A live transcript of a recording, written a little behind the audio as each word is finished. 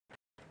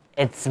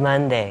It's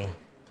Monday.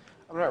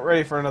 I'm not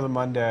ready for another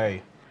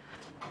Monday.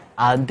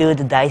 I'll do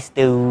the dice,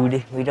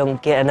 dude. We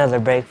don't get another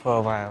break for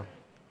a while.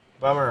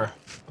 Bummer.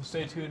 Well,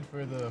 stay tuned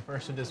for the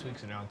first of this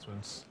week's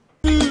announcements.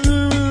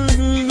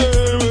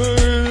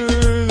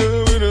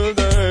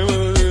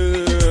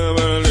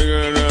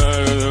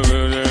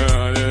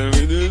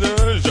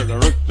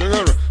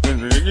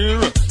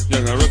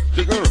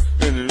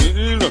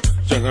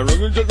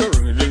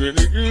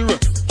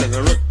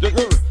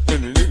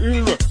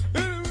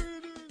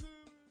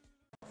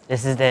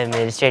 This is the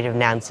administrative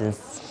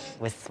announcements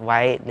with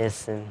Wyatt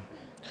Nissen.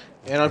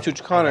 And I'm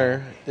Chooch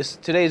Connor.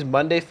 Today's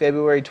Monday,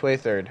 February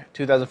 23rd,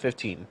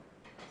 2015.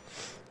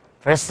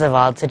 First of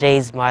all,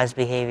 today's Mars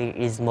behavior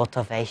is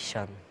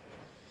motivation.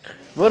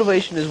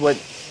 Motivation is what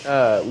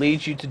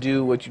leads you to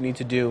do what you need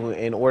to do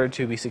in order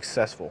to be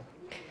successful.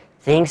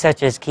 Things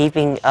such as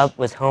keeping up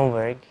with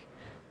homework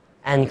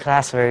and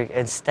classwork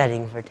and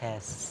studying for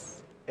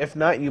tests. If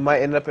not, you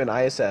might end up in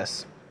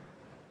ISS.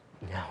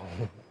 No.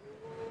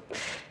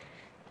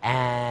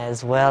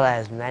 As well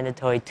as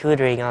mandatory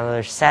tutoring on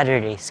their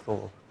Saturday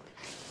school.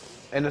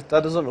 And if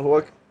that doesn't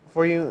work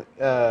for you,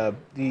 the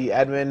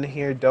admin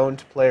here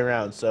don't play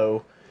around,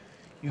 so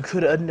you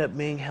could end up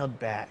being held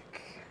back.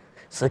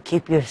 So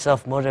keep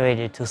yourself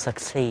motivated to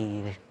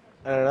succeed.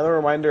 And another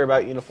reminder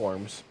about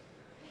uniforms.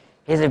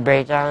 Here's a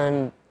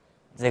breakdown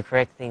of the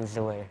correct things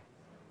to wear.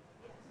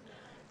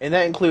 And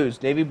that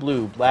includes navy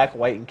blue, black,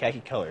 white, and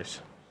khaki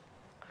colors.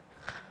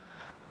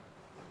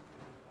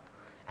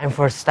 And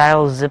for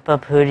style,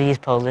 zip-up hoodies,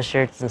 polo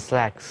shirts, and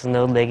slacks.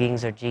 No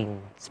leggings or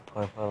jeans,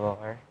 por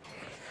favor.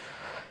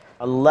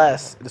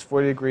 Unless it is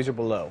 40 degrees or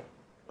below.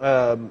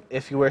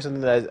 If you wear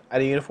something that is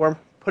out of uniform,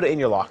 put it in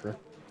your locker.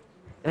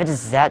 If it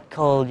is that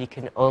cold, you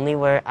can only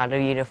wear out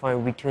of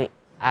uniform between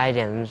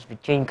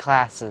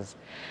classes.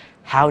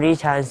 How many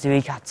times do we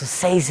got to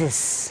say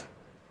this?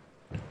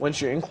 Once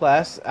you're in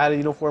class, out of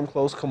uniform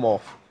clothes come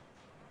off.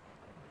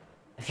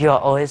 If you are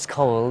always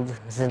cold,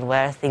 then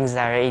wear things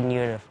that are in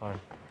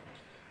uniform.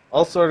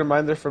 Also, a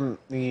reminder from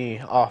the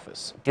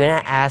office. Do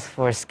not ask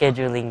for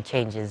scheduling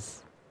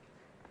changes.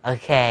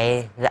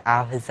 Okay, the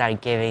office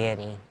aren't giving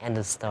any. End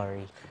of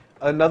story.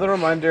 Another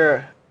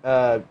reminder,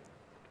 another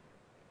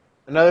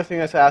thing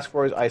that's asked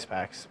for is ice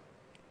packs.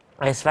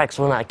 Ice packs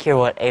will not cure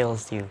what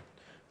ails you.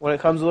 When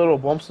it comes to little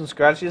bumps and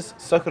scratches,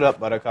 suck it up,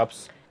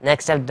 buttercups.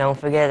 Next up, don't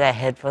forget that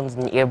headphones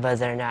and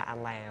earbuds are not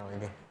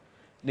allowed.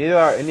 Neither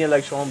are any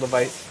electronic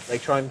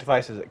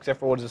devices, except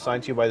for what is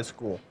assigned to you by the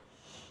school.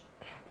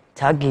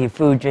 Tuggy,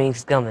 food,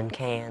 drinks, gum, and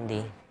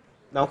candy.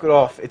 Knock it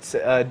off. It's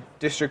a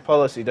district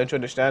policy. Don't you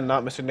understand?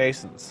 Not Mr.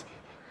 Nason's.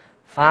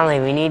 Finally,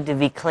 we need to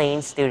be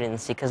clean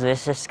students because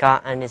Mr.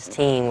 Scott and his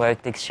team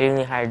worked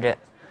extremely hard to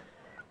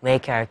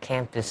make our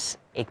campus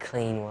a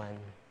clean one.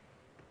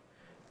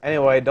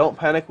 Anyway, don't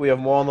panic. We have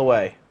more on the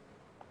way.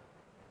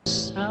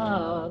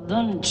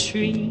 Southern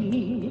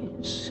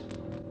trees.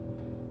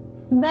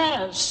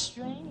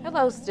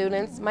 Hello,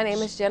 students. My name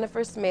is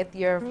Jennifer Smith,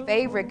 your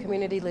favorite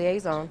community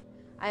liaison.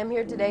 I am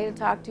here today to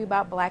talk to you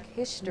about Black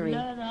History.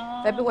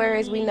 February,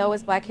 as we know,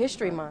 is Black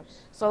History Month.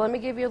 So let me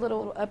give you a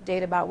little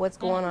update about what's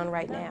going on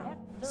right now.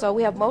 So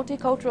we have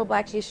multicultural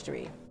Black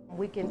history.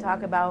 We can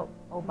talk about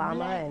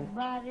Obama and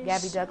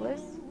Gabby Douglas.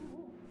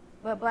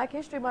 But Black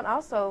History Month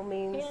also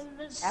means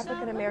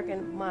African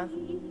American Month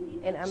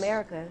in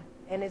America,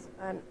 and it's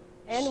an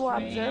annual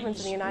observance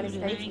in the United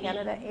States,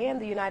 Canada,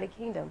 and the United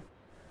Kingdom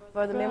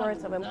for the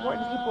remembrance of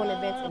important people and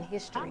events in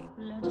history.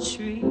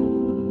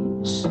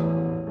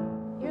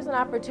 Here's an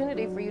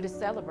opportunity for you to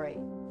celebrate.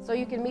 So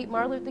you can meet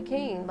Martin Luther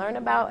King, learn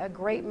about a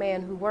great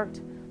man who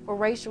worked for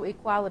racial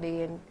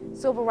equality and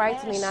civil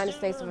rights in the United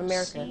States of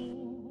America.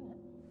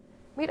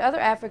 Meet other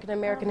African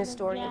American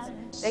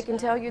historians. They can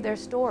tell you their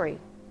story.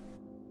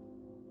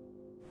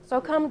 So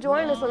come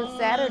join us on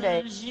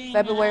Saturday,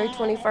 February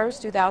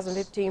 21st,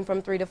 2015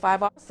 from 3 to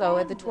 5, also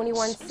at the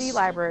 21C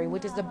Library,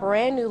 which is a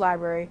brand new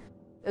library.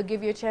 It'll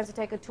give you a chance to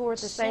take a tour at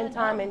the same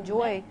time,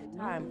 enjoy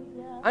time.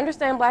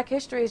 Understand Black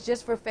history is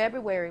just for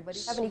February, but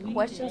if you have any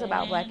questions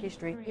about Black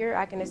history here,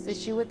 I can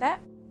assist you with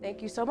that.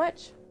 Thank you so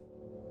much.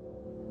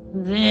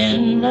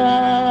 Then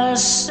the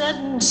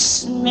sudden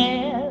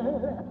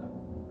smell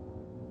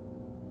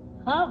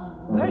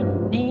of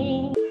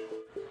burning.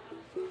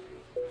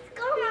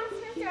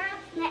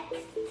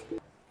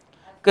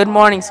 Good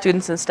morning,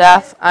 students and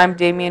staff. I'm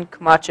Damian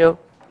Camacho.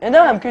 And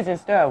I'm Kristen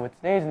Starr with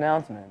today's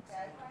announcements.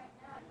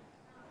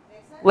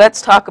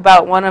 Let's talk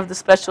about one of the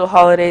special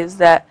holidays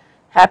that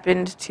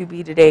happened to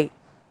be today.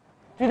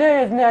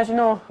 Today is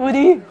National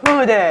Hootie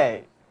Hoo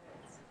Day.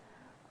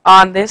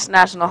 On this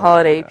national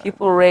holiday,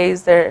 people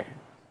raise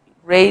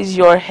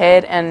your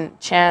head and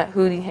chant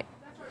hootie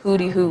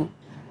hootie hoo.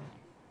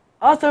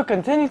 Also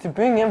continue to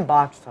bring in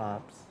box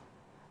tops.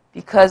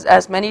 Because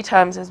as many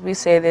times as we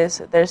say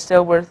this, they're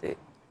still worth it.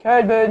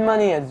 Cardboard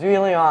money is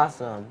really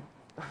awesome.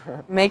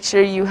 Make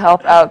sure you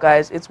help out,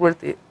 guys. It's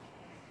worth it.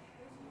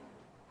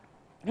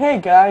 Hey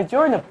guys,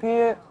 join the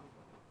peer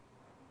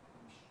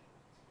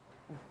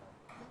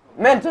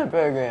mentor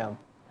program.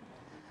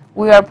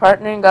 We are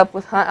partnering up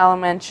with Hunt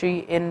Elementary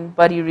in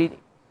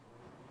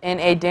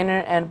a dinner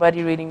and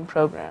buddy reading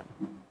program.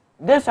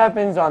 This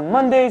happens on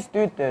Mondays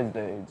through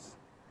Thursdays.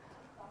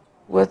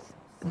 With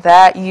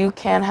that, you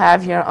can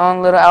have your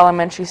own little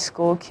elementary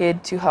school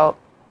kid to help.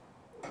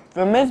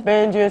 For Miss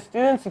Banger,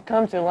 students who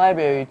come to the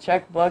library,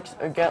 check books,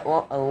 or get a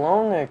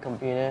loan on their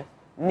computer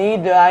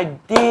need their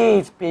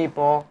IDs,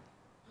 people.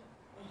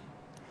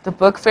 The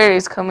book fair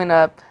is coming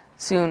up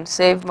soon.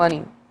 Save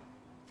money.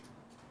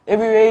 If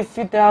we raise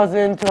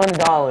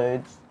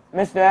 $2,200,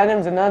 Mr.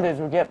 Adams and others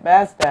will get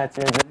bass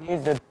statues and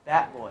use the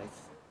Bat Boys.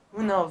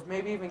 Who knows,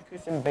 maybe even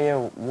Christian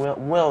Bale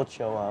will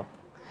show up.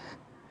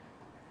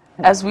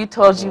 As we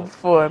told you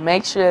before,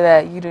 make sure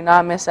that you do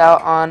not miss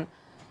out on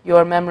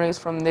your memories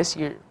from this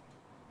year.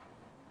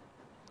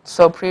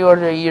 So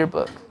pre-order a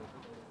yearbook.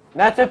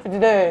 That's it for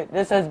today.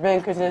 This has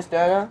been Christian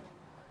Estrada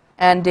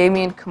And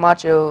Damian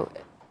Camacho.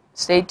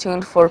 Stay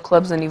tuned for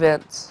clubs and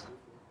events.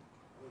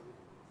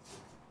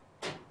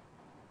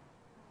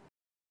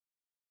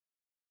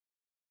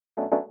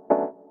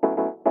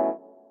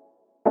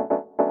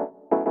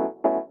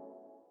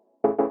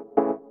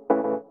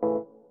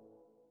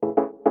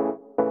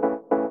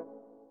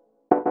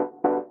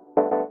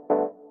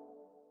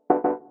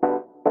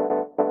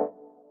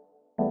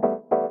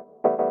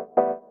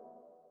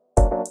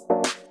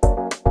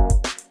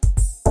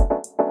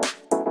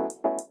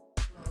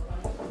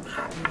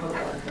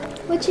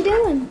 What you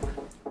doing?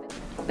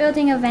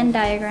 Building a Venn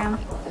diagram.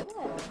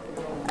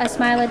 A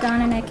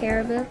Smilodon and a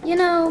caribou. You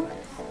know,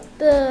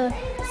 the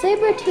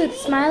saber-toothed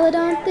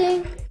Smilodon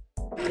thing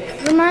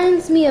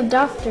reminds me of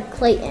Dr.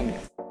 Clayton.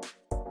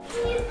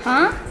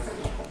 Huh?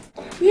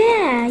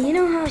 Yeah, you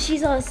know how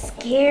she's all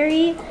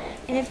scary,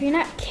 and if you're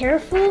not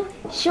careful,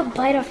 she'll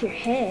bite off your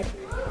head.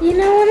 You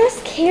know, and this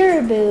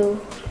caribou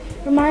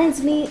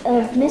reminds me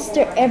of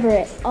Mr.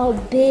 Everett, all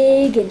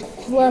big and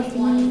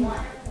fluffy.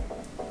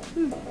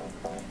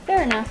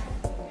 Fair enough.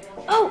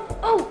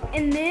 Oh,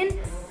 and then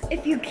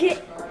if you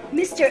get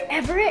Mr.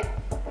 Everett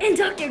and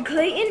Dr.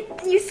 Clayton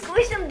and you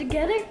squish them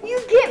together, you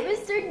get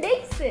Mr.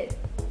 Nason.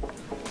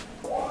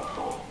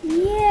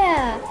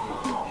 Yeah.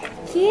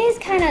 He is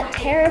kind of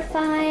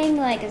terrifying,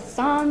 like a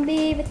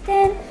zombie, but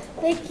then,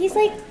 like, he's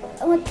like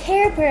a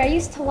character I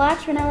used to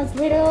watch when I was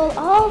little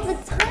all the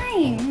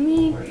time. I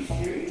mean,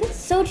 it's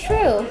so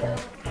true.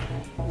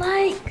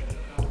 Like,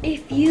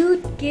 if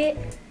you get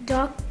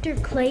Dr.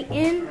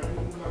 Clayton,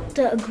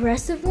 the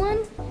aggressive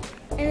one,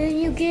 and then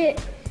you get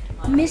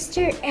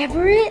Mr.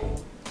 Everett,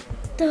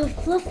 the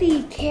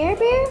fluffy Care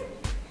Bear,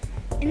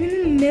 and then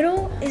in the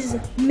middle is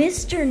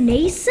Mr.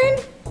 Nason.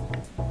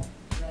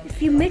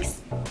 If you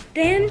mix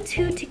them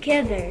two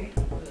together,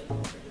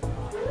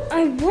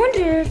 I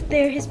wonder if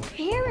they're his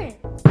parents.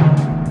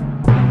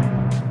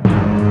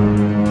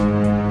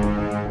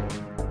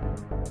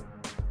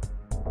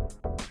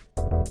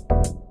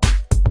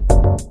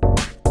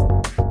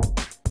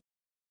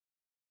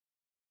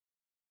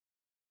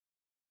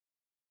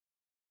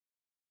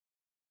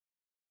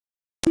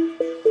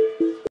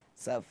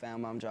 What's up,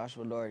 fam? I'm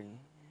Joshua Doherty.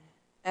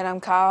 And I'm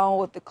Kyle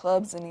with the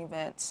clubs and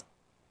events.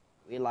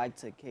 We like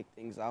to kick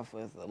things off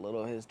with a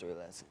little history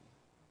lesson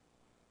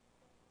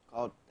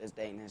called This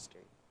Day in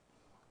History.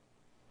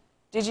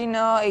 Did you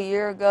know a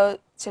year ago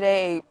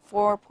today, a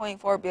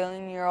 4.4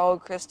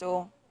 billion-year-old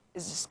crystal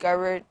is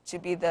discovered to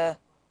be the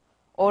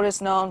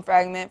oldest known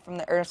fragment from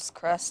the Earth's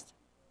crust?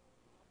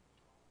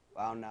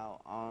 Wow,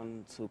 now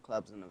on to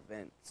clubs and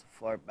events.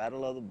 For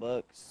Battle of the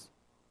Books,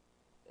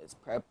 it's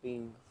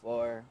prepping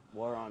for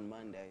War on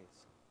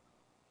Mondays.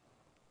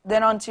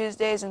 Then on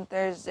Tuesdays and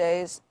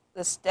Thursdays,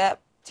 the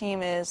STEP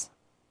team is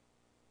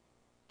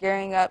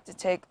gearing up to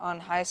take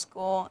on high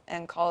school,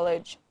 and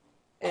college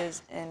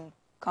is in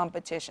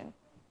competition.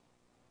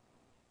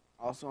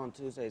 Also on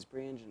Tuesdays,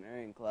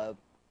 Pre-Engineering Club.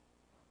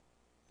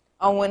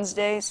 On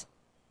Wednesdays,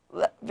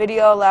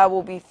 Video Lab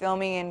will be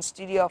filming in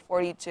Studio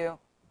 42.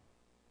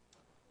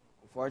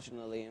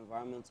 Unfortunately,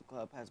 Environmental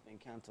Club has been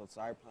canceled.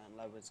 Sorry, plant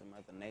lovers and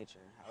Mother Nature.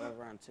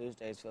 However, on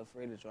Tuesdays, feel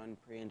free to join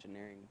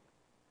Pre-Engineering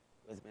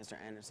with Mr.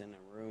 Anderson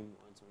in room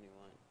 121.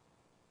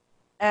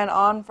 And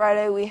on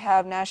Friday, we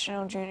have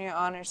National Junior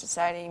Honor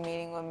Society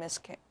meeting with Miss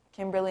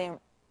Kimberly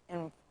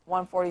in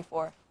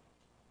 144.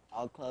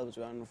 All clubs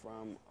run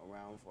from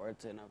around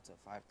 4:10 up to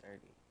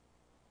 5:30.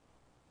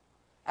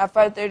 At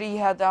 5:30, you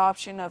have the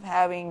option of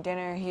having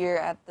dinner here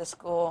at the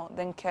school,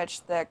 then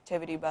catch the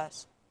activity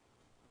bus.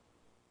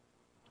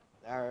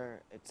 There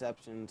are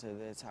exceptions to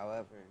this,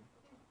 however.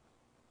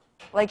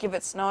 Like if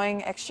it's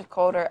snowing, extra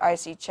cold, or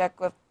icy, check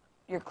with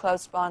your club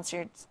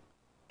sponsor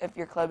if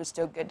your club is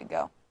still good to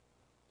go.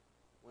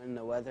 When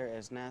the weather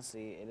is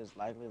nasty, it is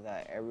likely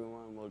that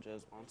everyone will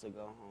just want to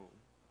go home.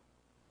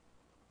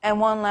 And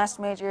one last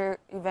major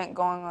event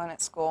going on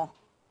at school.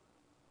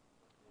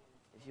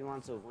 If you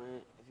want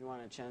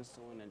a chance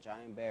to win a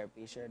giant bear,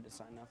 be sure to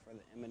sign up for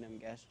the M&M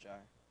guest jar.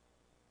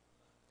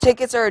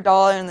 Tickets are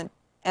 $1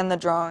 and the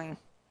drawing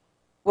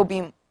will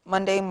be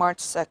Monday, March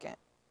 2nd.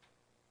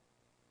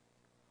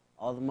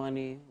 All the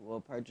money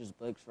will purchase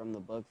books from the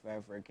book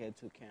fair for kids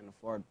who can't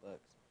afford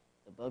books.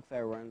 The book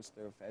fair runs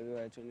through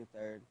February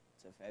 23rd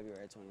to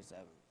February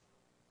 27th.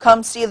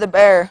 Come see the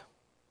bear.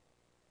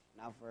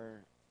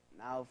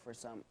 Now for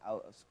some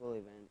out-of-school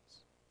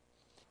events.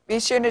 Be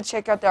sure to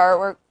check out the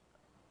artwork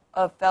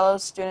of fellow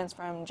students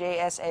from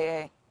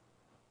JSAA.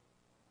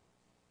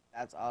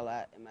 That's all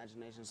at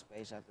Imagination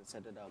Space at the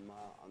Citadel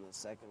Mall on the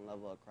second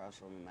level across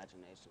from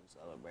Imagination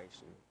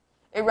Celebration.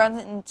 It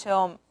runs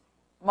until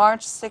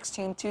March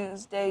 16,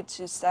 Tuesday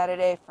to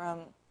Saturday from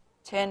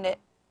 10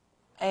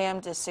 a.m.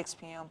 to 6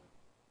 p.m.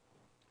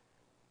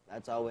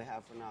 That's all we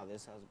have for now.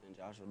 This has been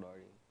Joshua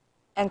Doherty.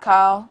 And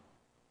Kyle,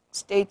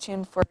 stay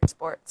tuned for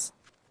sports.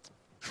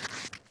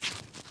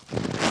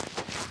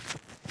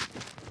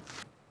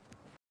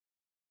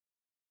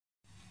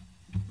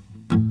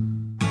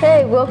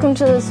 Hey, welcome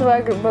to the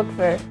Swigert Book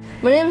Fair.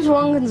 My name is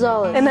Juan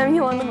Gonzalez. And I'm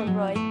Yolanda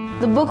McBride.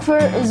 The book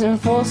fair is in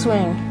full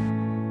swing.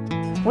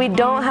 We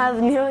don't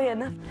have nearly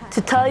enough time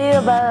to tell you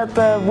about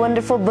the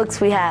wonderful books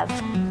we have.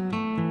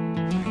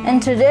 And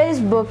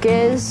today's book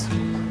is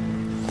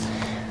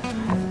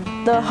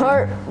The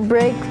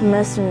Heartbreak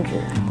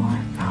Messenger.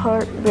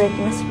 Heartbreak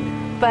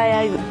Messenger by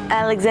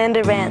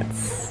Alexander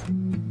Vance.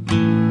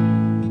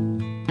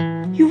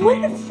 You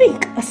wouldn't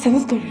think a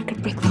 7th grader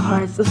could break the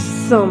hearts of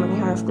so many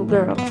high school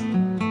girls.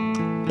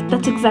 But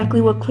that's exactly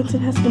what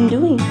Quentin has been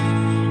doing,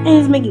 and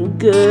he's making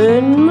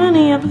good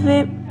money off of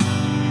it.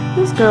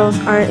 Those girls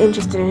aren't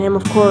interested in him,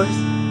 of course.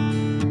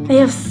 They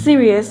have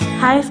serious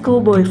high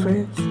school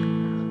boyfriends.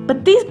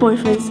 But these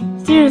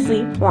boyfriends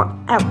seriously want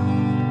out,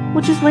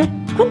 which is where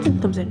Quentin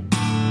comes in.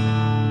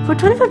 For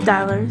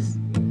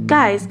 $25,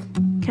 guys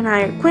can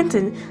hire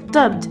Quentin,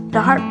 dubbed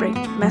the Heartbreak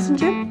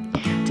Messenger,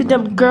 to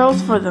dump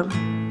girls for them.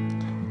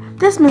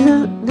 This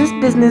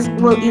business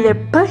will either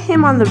put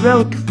him on the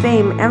road to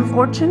fame and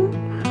fortune,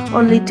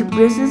 or lead to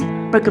bruises,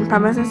 broken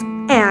promises,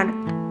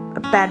 and a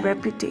bad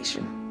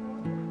reputation.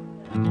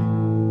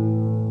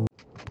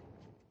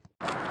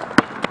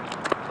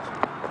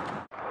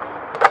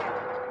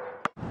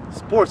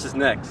 Sports is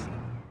next.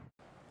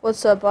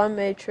 What's up? I'm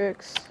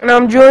Matrix. And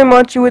I'm Julie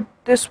Monty with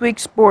this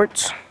week's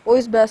sports.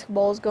 Boys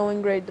basketball is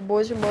going great. The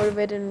boys are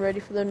motivated and ready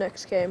for their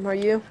next game. Are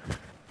you?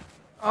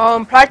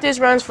 Practice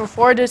runs from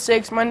 4 to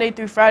 6 Monday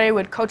through Friday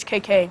with Coach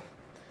KK.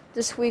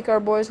 This week our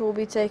boys will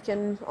be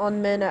taking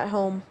on men at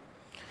home.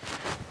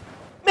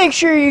 Make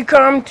sure you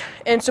come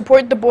and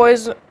support the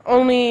boys.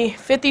 Only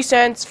 50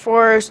 cents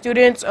for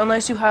students.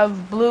 Unless you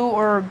have blue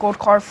or gold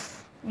card,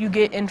 you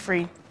get in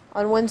free.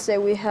 On Wednesday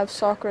we have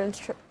soccer in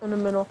the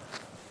middle.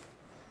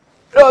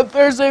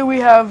 Thursday we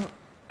have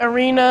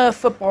arena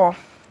football.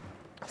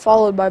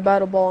 Followed by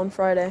battle ball on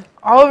Friday.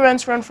 All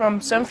events run from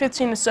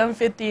 7:15 to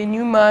 7:50, and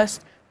you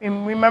must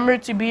remember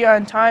to be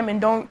on time and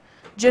don't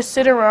just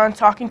sit around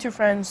talking to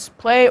friends.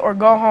 Play or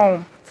go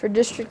home. For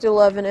District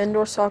 11,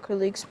 Indoor Soccer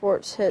League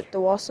sports hit the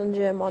Wasson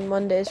Gym on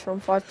Mondays from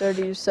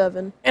 5:30 to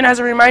 7. And as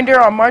a reminder,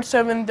 on March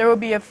 7th, there will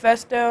be a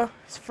Festa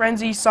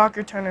Frenzy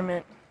soccer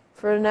tournament.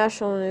 For the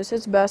national news,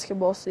 it's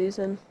basketball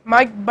season.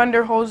 Mike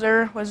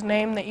Bunderholzer was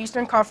named the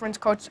Eastern Conference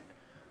Coach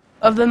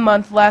of the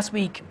Month last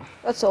week.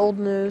 That's old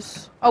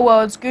news. Oh,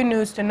 well, it's good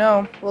news to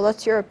know. Well,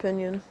 that's your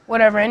opinion.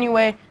 Whatever.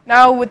 Anyway,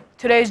 now with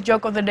today's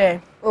joke of the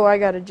day. Oh, I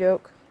got a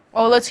joke.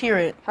 Oh, let's hear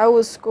it. How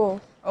was school?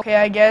 Okay,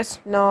 I guess.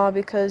 Nah,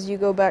 because you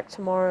go back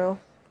tomorrow.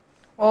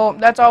 Well,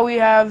 that's all we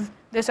have.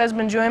 This has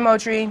been Joey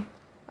Motri.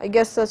 I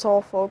guess that's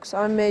all, folks.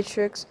 I'm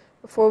Matrix.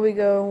 Before we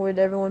go, would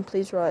everyone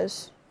please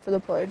rise for the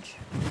pledge?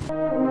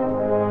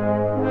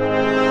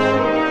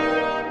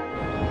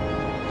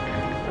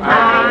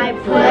 I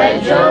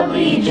pledge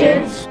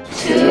allegiance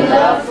to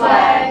the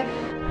flag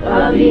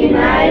of the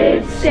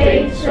United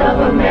States of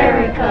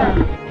America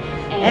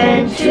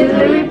and to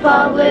the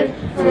republic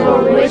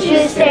for which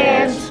it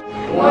stands,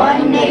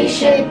 one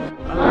nation,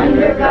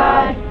 under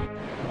God,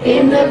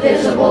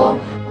 indivisible,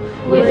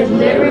 with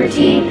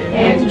liberty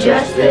and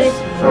justice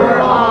for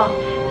all.